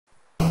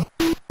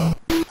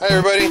Hi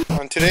everybody,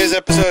 on today's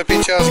episode of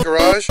PincheAls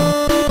Garage,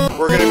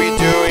 we're going to be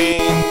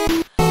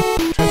doing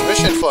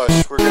transmission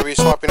flush. We're going to be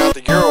swapping out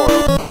the gear oil.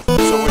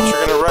 So what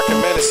you're going to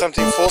recommend is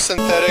something full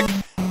synthetic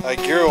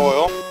gear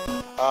oil.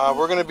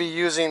 We're going to be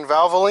using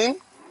Valvoline,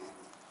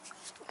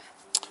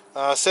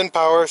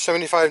 SynPower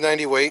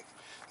 7590 weight.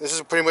 This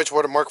is pretty much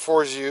what Mark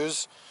IVs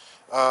use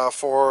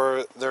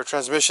for their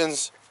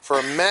transmissions, for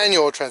a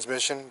manual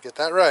transmission, get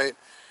that right.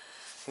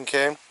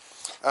 Okay,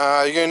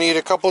 you're going to need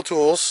a couple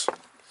tools.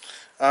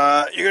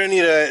 You're going to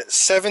need a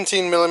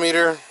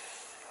 17mm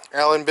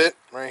Allen bit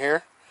right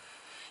here.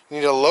 You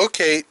need to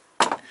locate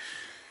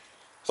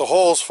the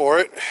holes for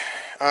it.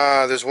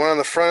 There's one on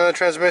the front of the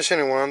transmission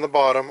and one on the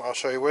bottom. I'll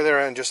show you where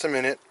they're at in just a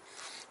minute.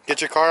 Get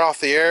your car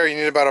off the air. You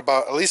need about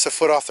at least a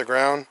foot off the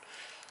ground.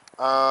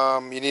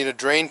 You need a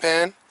drain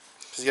pan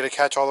because you got to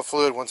catch all the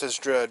fluid once it's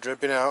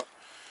dripping out.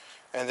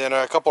 And then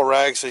a couple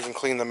rags so you can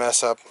clean the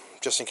mess up,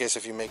 just in case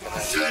if you make a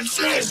mess.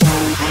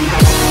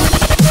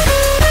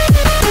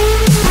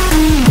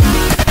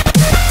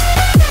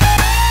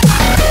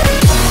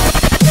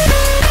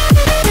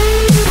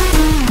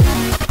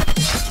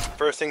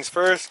 First things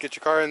first, get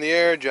your car in the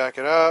air, jack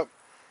it up.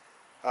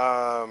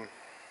 Now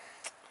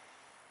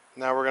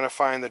we're going to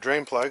find the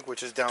drain plug,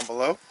 which is down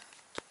below.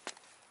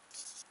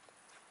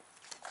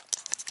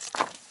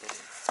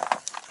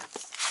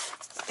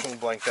 I'm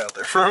blanked out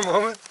there for a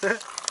moment. And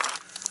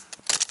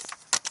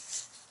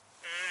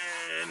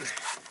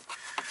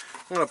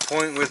I'm going to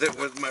point with it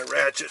with my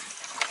ratchet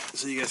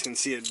so you guys can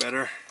see it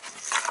better.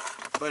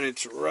 But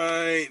it's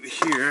right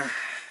here.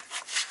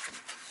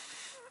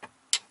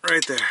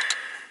 Right there.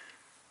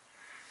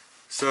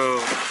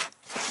 So,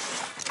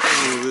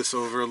 I'll move this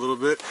over a little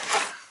bit.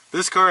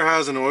 This car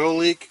has an oil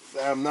leak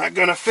that I'm not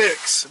going to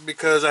fix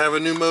because I have a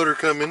new motor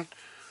coming,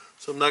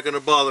 so I'm not going to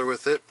bother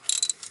with it.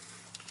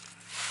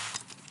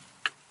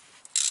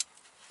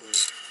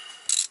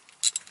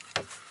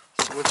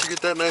 So once you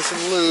get that nice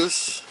and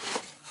loose,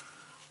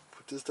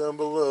 put this down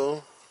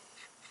below.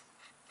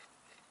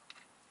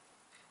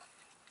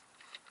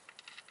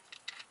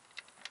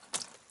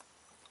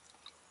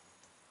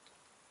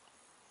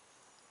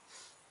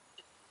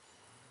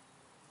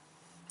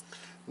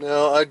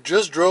 Now, I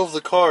just drove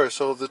the car,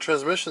 so the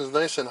transmission is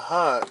nice and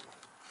hot.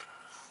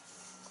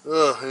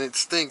 Ugh, and it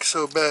stinks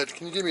so bad.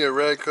 Can you give me a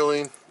rag,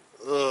 Colleen?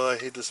 Ugh, I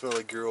hate the smell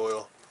of gear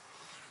oil.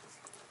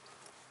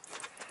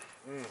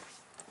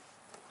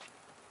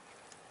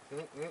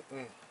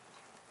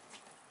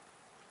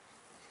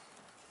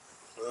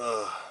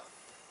 Ugh.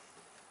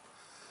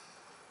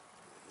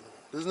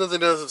 There's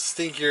nothing else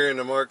stinkier in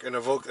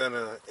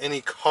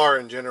any car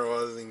in general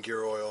other than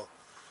gear oil.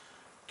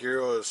 Gear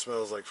oil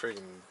smells like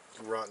freaking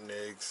rotten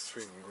eggs. It's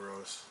freaking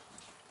gross.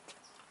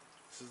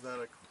 This is not a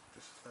rag.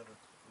 This isn't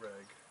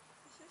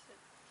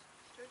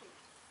dirty.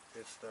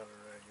 It's not a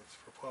rag. It's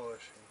for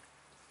polishing.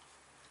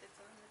 It's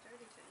on the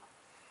dirty thing.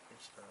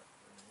 It's not.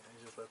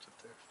 I just left it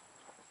there.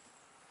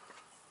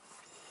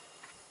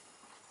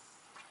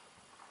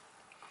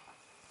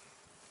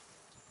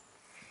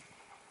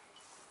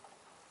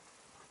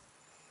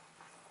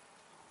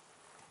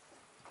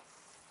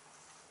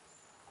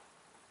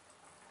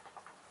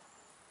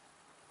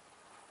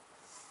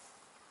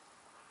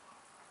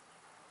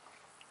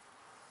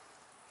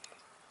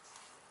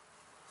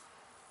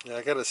 Yeah,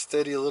 I got a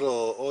steady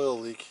little oil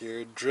leak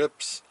here. It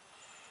drips.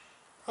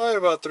 Probably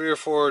about 3 or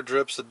 4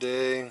 drips a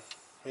day,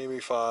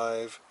 maybe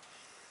 5.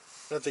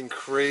 Nothing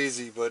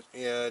crazy, but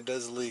yeah, it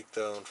does leak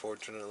though,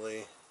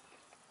 unfortunately.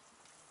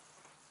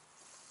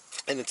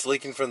 And it's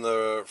leaking from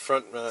the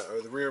front or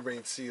the rear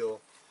main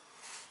seal.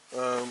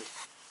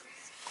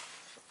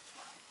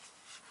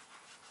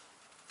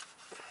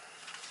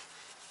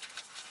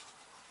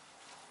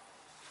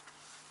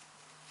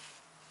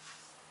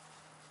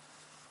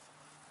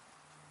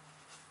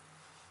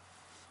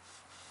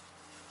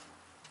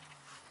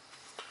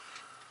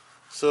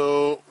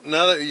 So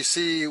now that you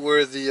see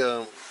where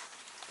the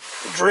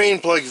drain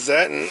plug is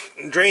at and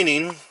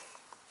draining, I'm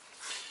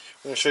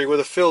going to show you where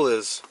the fill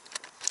is.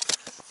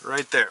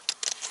 Right there.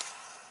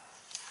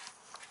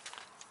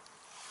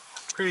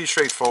 Pretty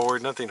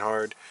straightforward, nothing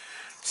hard.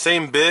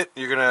 Same bit,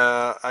 you're going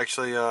to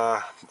actually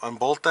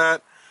unbolt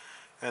that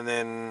and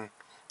then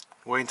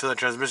wait until the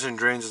transmission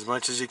drains as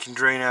much as you can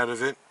drain out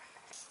of it.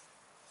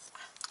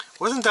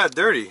 Wasn't that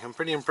dirty, I'm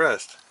pretty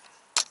impressed.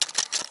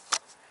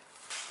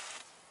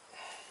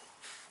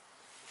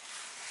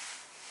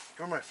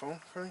 You want my phone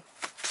for me?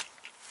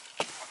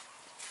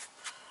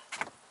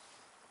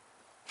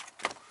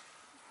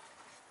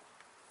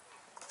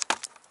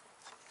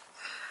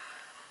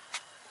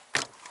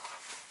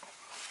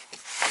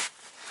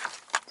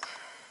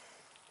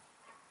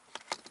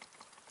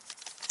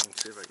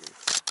 Let's see if I can.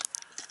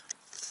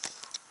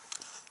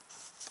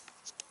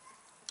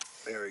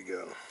 There we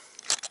go.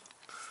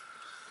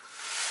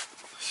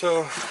 So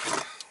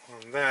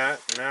on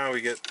that, now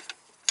we get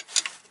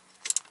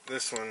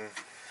this one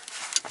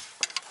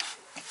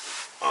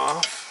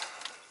off.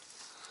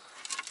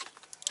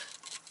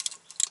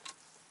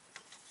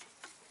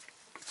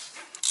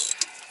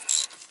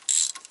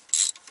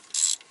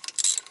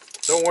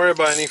 Don't worry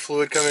about any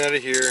fluid coming out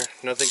of here.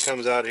 Nothing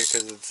comes out here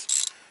because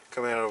it's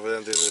coming out over there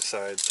on the other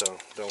side, so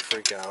don't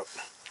freak out.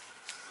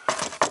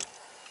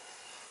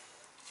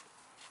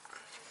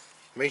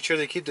 Make sure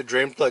to keep the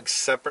drain plugs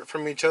separate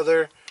from each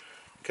other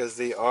because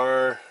they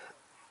are,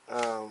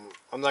 I'm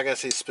not going to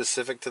say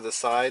specific to the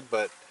side,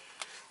 but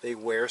they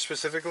wear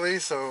specifically,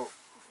 so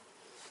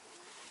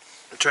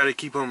try to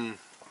keep them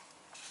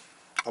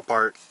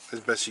apart as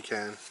best you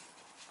can.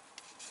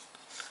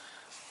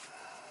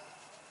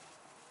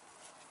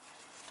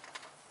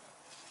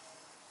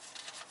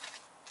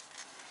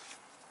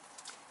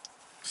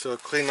 So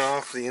clean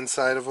off the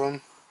inside of them.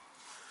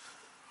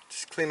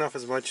 Just clean off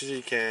as much as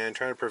you can.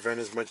 Try to prevent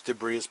as much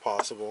debris as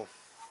possible.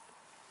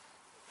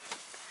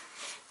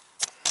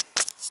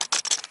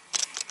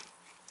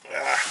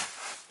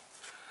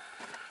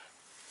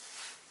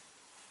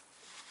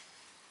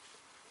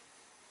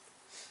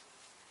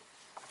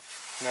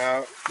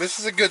 Now, this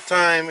is a good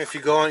time if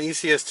you go on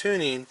ECS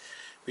Tuning,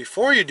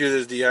 before you do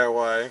this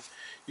DIY,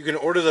 you can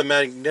order the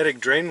magnetic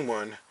drain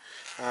one.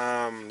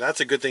 That's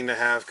a good thing to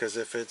have because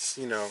if it's,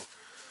 you know,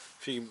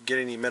 if you get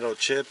any metal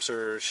chips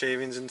or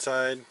shavings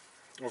inside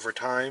over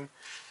time,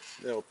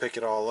 it'll pick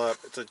it all up.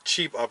 It's a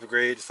cheap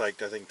upgrade. It's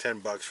like, I think, 10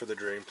 bucks for the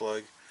drain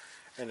plug,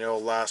 and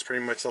it'll last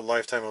pretty much the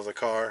lifetime of the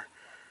car.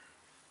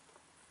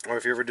 Or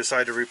if you ever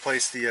decide to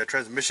replace the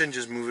transmission,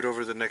 just move it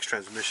over to the next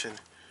transmission.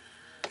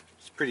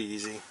 It's pretty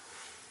easy.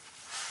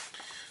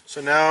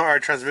 So now our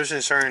transmission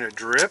is starting to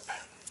drip.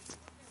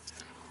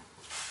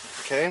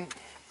 Okay.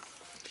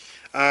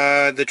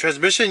 The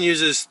transmission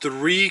uses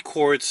 3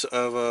 quarts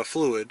of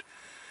fluid.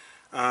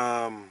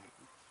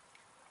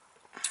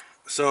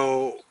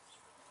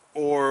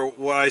 Or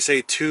what I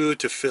say, 2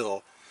 to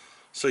fill.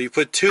 So you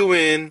put 2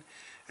 in,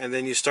 and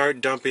then you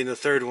start dumping the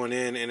 3rd one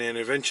in, and then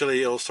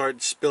eventually it'll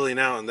start spilling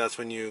out, and that's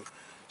when you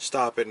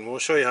stop it. And we'll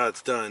show you how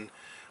it's done.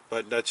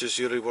 But that's just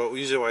usually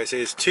what I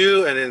say is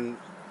 2 and then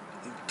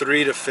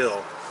 3 to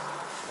fill.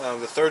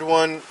 The 3rd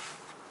one,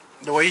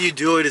 the way you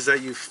do it is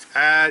that you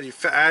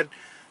add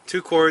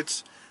 2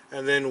 quarts,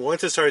 and then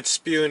once it starts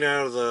spewing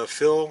out of the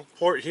fill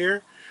port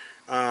here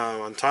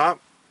on top,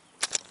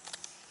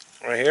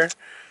 right here,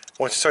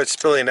 once it starts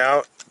spilling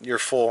out, you're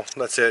full.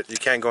 That's it. You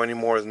can't go any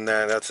more than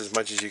that. That's as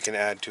much as you can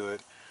add to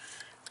it.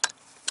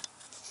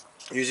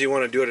 Usually you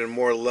want to do it in a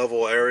more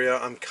level area.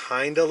 I'm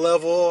kind of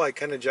level. I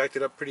kind of jacked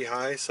it up pretty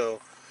high,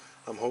 so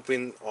I'm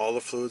hoping all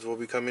the fluids will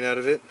be coming out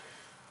of it.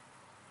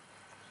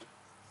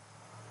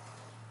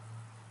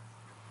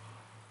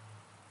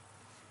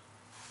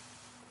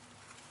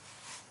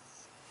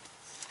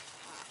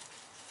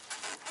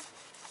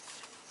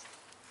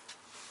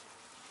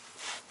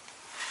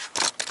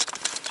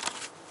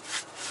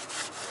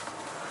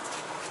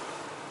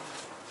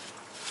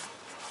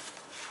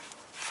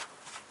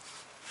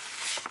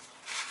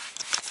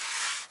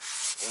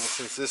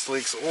 Since this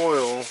leaks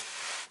oil,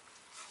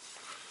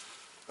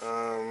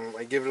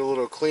 I give it a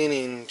little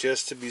cleaning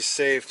just to be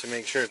safe, to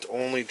make sure it's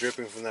only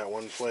dripping from that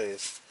one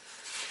place.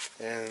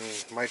 And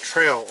my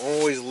trail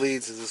always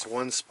leads to this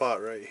one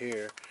spot right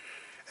here,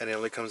 and it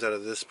only comes out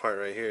of this part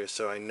right here,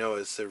 so I know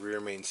it's the rear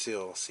main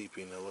seal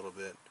seeping a little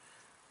bit.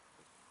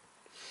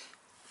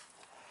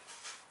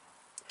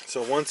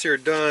 So once you're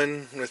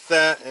done with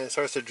that and it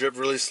starts to drip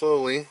really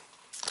slowly,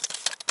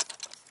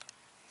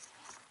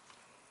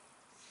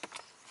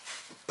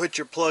 put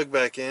your plug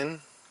back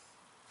in.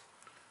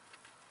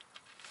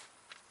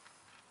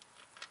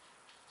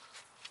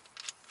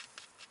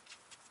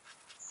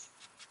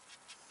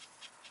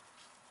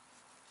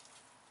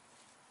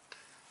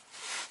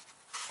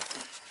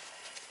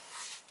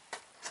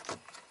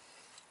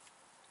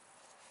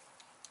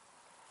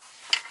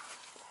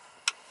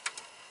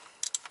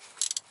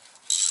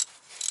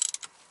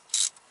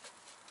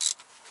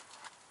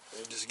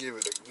 And just give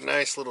it a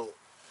nice little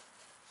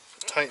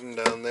tighten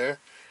down there.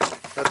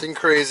 Nothing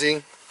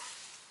crazy.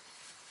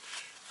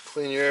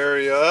 Clean your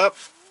area up.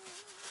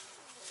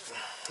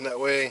 That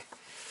way,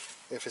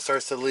 if it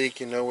starts to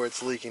leak, you know where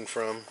it's leaking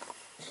from.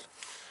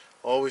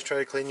 Always try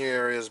to clean your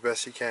area as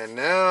best you can.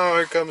 Now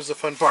here comes the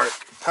fun part.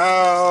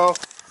 How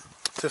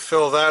to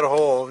fill that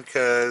hole,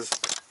 because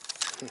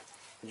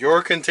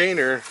your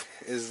container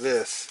is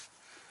this.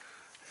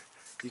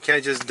 You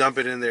can't just dump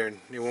it in there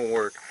and it won't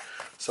work.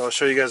 So I'll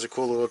show you guys a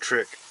cool little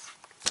trick.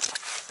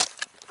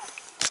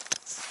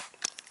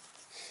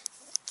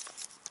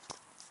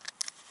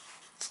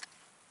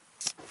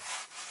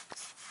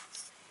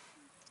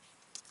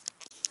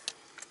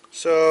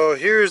 So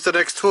here's the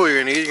next tool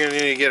you're going to need. You're going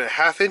to need to get a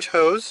 1/2 inch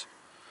hose,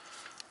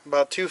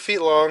 about 2 feet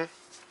long,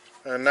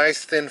 a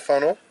nice thin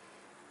funnel,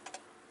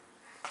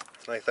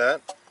 like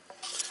that.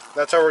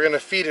 That's how we're going to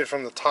feed it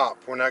from the top.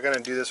 We're not going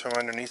to do this from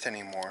underneath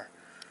anymore.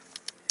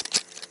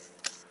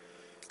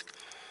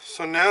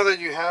 So now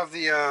that you have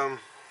the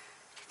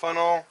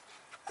funnel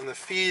and the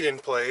feed in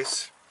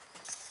place,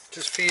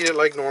 just feed it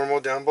like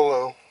normal down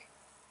below.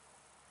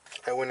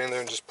 I went in there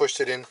and just pushed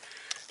it in.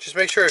 Just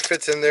make sure it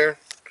fits in there.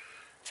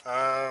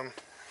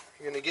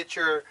 You're going to get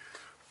your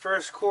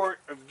 1st quart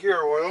of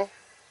gear oil.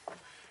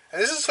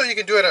 And this is so you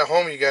can do it at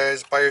home, you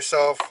guys, by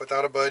yourself,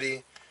 without a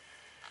buddy.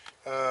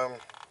 Um,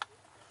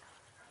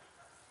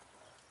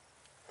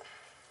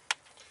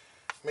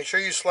 make sure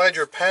you slide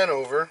your pan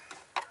over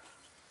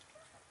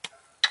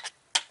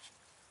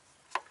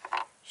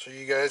so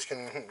you guys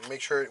can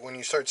make sure when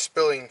you start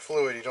spilling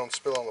fluid, you don't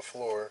spill on the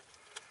floor.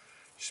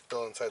 You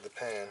spill inside the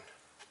pan.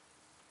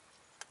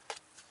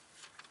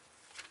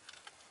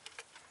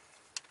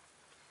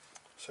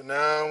 So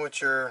now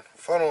with your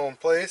funnel in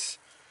place,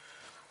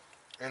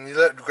 and you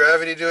let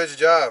gravity do its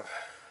job,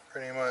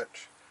 pretty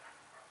much.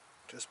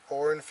 Just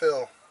pour and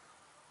fill.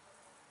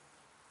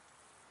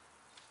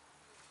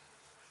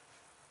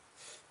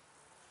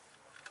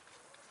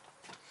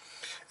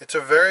 It's a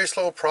very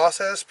slow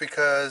process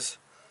because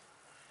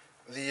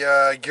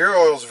the gear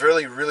oil is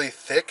really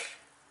thick.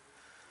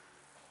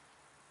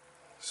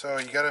 So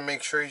you got to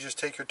make sure you just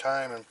take your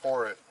time and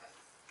pour it.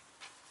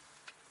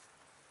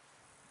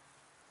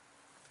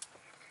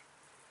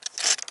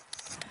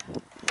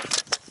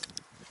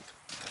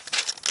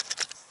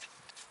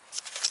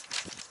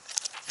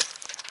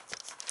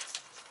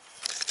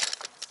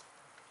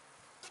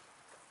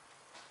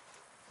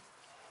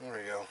 There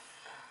we go.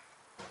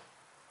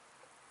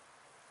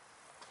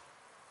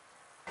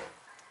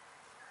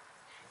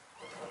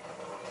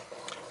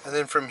 And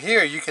then from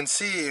here you can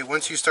see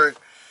once you start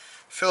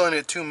filling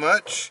it too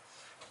much,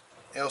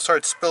 it'll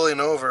start spilling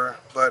over.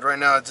 But right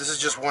now this is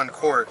just 1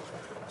 quart,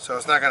 so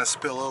it's not going to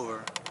spill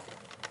over.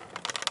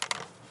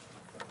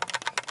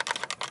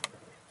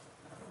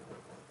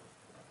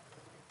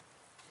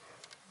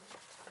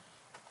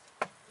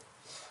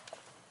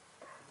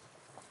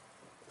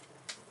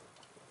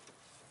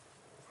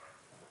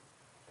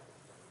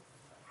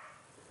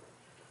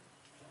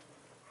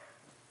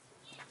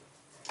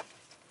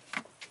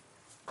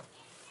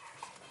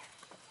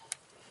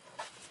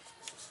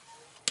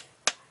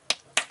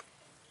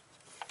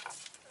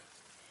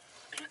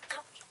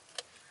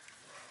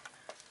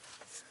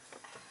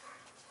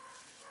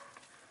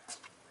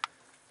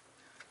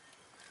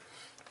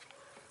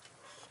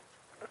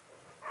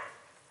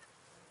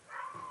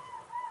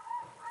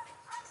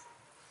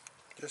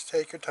 Just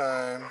take your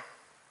time.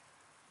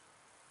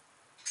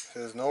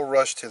 There's no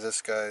rush to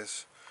this,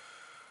 guys.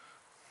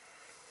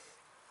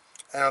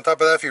 And on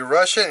top of that, if you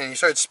rush it and you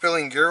start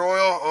spilling gear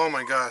oil, oh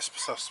my gosh,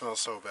 stuff smells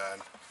so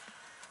bad.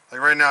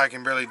 Like right now I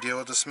can barely deal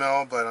with the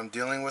smell, but I'm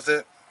dealing with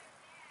it.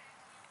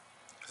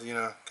 'Cause, you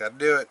know, gotta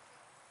do it.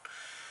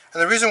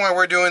 And the reason why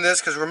we're doing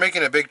this, because we're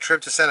making a big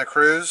trip to Santa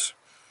Cruz.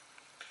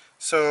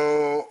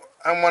 So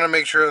I want to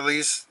make sure at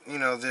least, you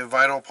know, the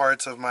vital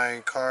parts of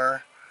my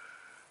car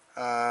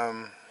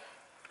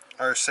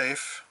are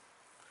safe.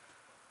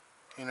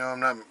 You know, I'm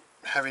not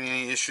having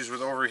any issues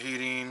with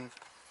overheating.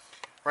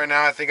 Right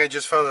now I think I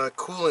just found a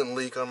coolant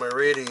leak on my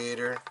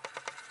radiator.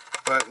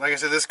 But like I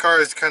said, this car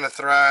is kind of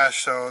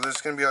thrashed, so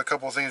there's going to be a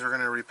couple of things we're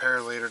going to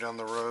repair later down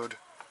the road.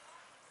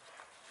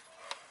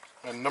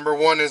 And number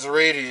one is the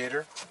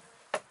radiator.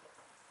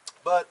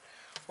 But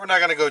we're not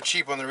going to go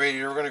cheap on the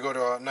radiator. We're going to go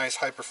to a nice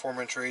high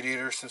performance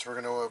radiator since we're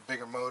going to go a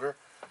bigger motor.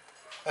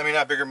 I mean,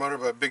 not bigger motor,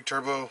 but a big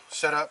turbo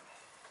setup.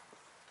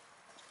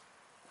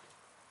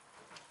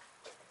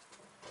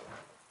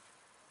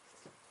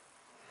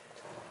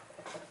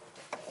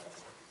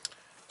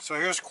 So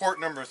here's quart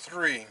number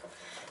 3.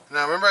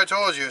 Now remember I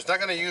told you it's not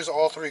going to use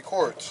all 3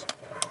 quarts.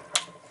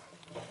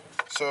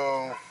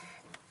 So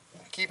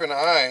keep an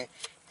eye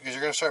because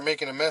you're going to start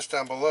making a mess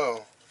down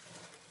below.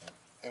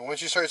 And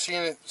once you start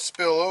seeing it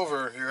spill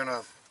over, you're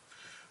going to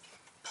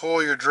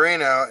pull your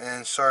drain out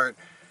and start,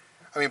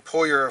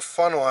 pull your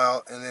funnel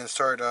out and then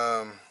start,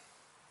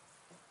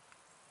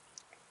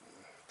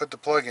 put the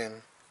plug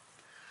in.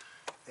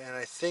 And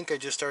I think I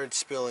just started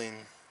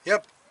spilling.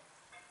 Yep,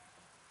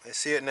 I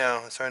see it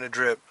now. It's starting to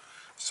drip.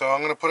 So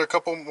I'm going to put a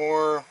couple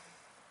more,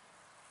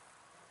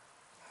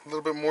 a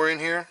little bit more in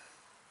here.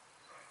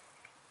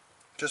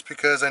 Just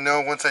because I know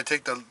once I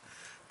take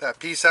that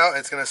piece out,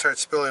 it's going to start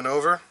spilling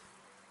over.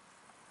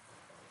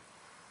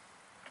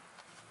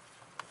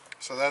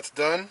 So that's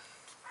done.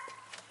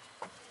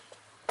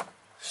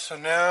 So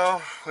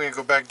now we're going to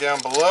go back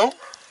down below.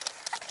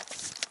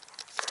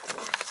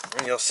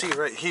 And you'll see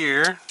right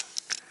here,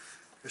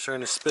 you're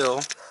starting to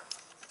spill.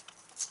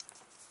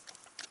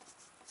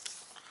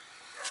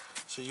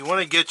 So you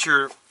want to get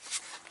your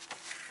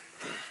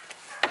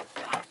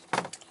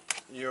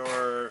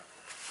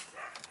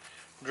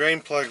drain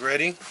plug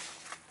ready,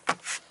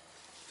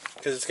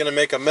 because it's going to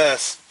make a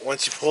mess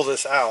once you pull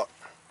this out.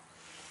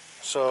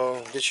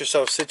 So get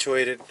yourself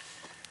situated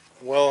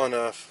well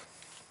enough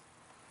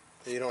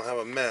that you don't have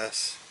a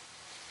mess.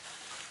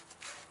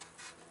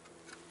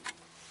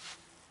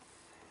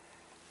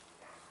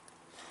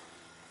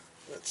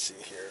 Let's see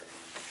here.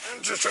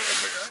 I'm just trying to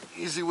figure out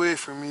an easy way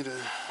for me to...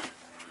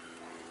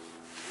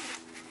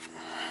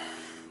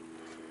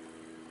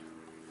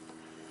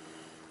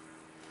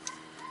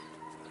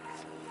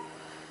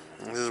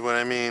 This is what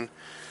I mean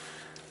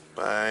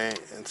by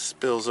it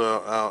spills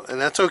out,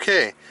 and that's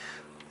okay.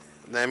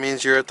 That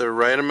means you're at the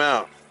right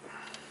amount.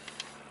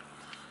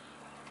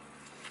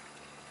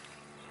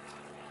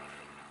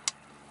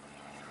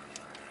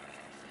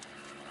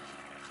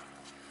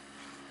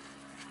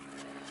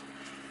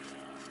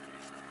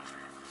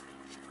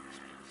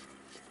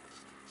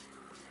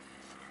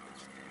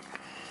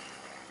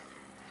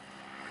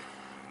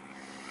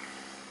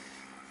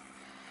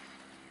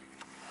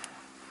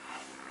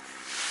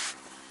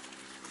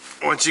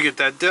 once you get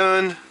that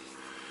done,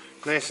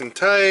 nice and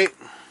tight,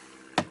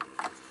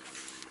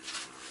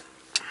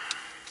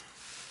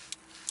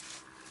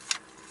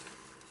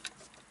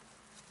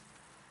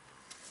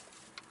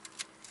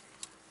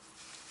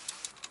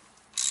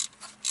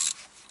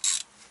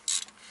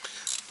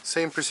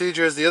 same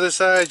procedure as the other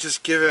side,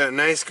 just give it a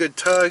nice good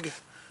tug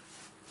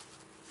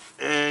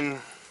and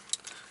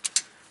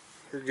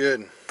you're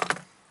good.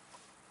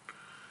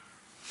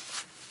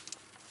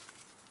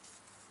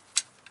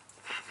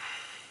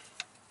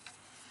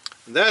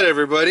 That,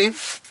 everybody,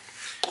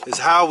 is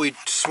how we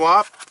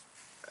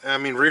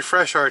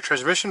refresh our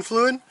transmission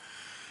fluid.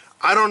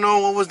 I don't know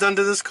what was done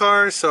to this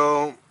car,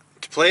 so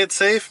to play it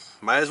safe,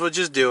 might as well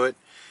just do it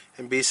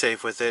and be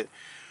safe with it.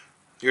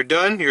 You're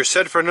done. You're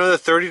set for another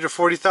 30 to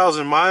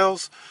 40,000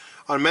 miles.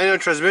 On manual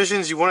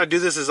transmissions, you want to do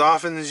this as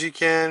often as you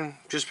can,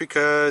 just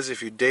because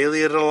if you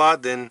daily it a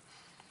lot, then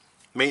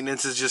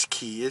maintenance is just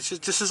key. It's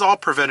just, this is all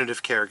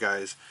preventative care,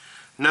 guys.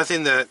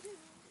 Nothing that,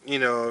 you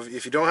know,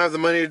 if you don't have the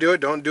money to do it,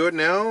 don't do it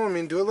now. I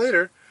mean, do it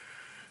later.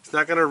 It's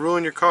not going to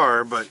ruin your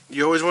car, but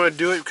you always want to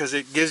do it because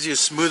it gives you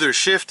smoother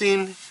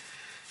shifting.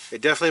 It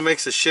definitely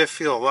makes the shift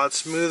feel a lot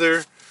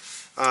smoother.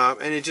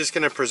 And it's just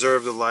going to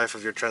preserve the life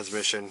of your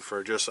transmission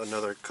for just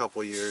another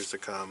couple years to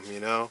come, you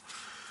know.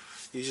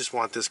 You just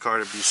want this car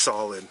to be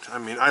solid. I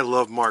mean, I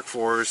love Mark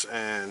IVs,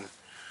 and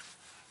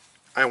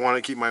I want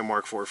to keep my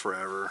Mark IV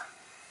forever.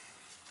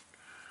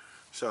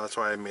 So that's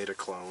why I made a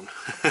clone.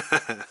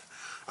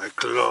 I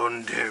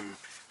cloned him,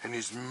 and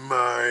he's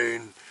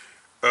mine,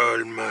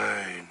 all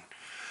mine.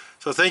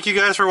 So thank you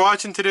guys for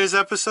watching today's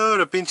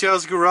episode of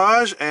PincheAls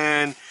Garage,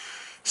 and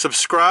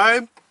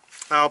subscribe.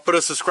 I'll put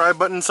a subscribe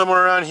button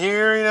somewhere around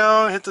here, you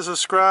know, hit the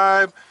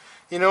subscribe,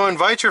 you know,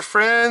 invite your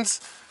friends,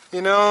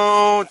 you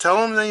know, tell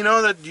them that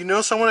you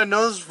know someone that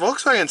knows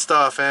Volkswagen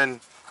stuff,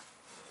 and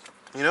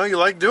you know, you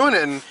like doing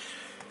it, and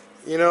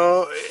you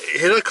know,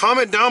 hit a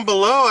comment down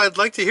below. I'd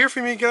like to hear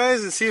from you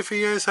guys and see if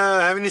you guys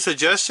have any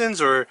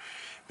suggestions or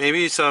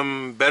maybe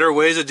some better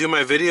ways to do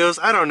my videos.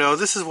 I don't know.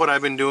 This is what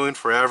I've been doing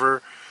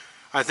forever.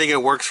 I think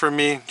it works for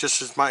me.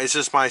 It's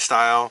just my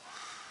style.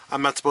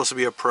 I'm not supposed to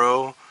be a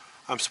pro.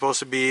 I'm supposed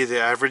to be the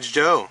average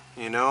Joe,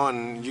 you know,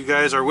 and you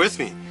guys are with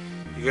me.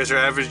 You guys are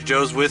average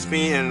Joes with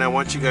me, and I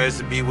want you guys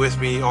to be with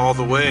me all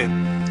the way.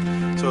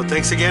 So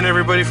thanks again,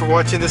 everybody, for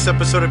watching this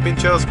episode of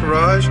PincheAls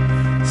Garage.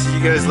 See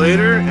you guys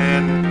later,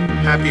 and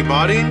happy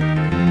modding.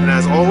 And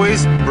as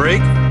always,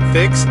 break,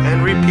 fix,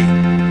 and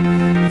repeat.